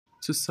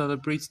to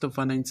celebrate the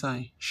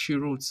Valentine. She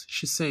wrote,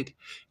 she said,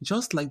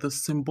 just like the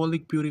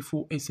symbolic,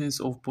 beautiful essence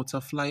of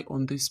butterfly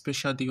on this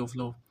special day of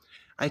love,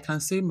 I can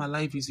say my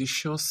life is a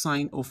sure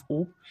sign of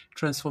hope,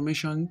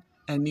 transformation,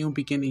 and new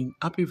beginning.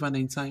 Happy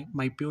Valentine,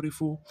 my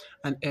beautiful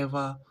and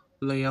ever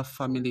loyal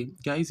family.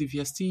 Guys, if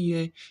you're still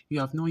here, you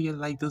have not yet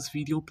liked this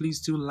video, please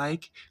do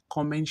like,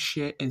 comment,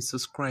 share, and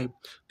subscribe.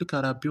 Look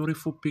at her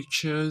beautiful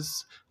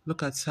pictures.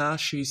 Look at her.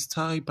 She is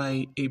styled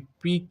by a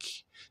big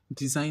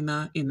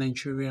designer in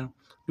Nigeria.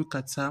 Look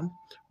at her.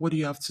 What do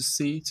you have to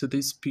say to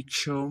this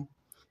picture?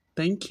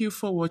 Thank you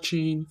for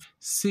watching.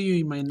 See you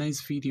in my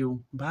next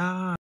video.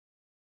 Bye.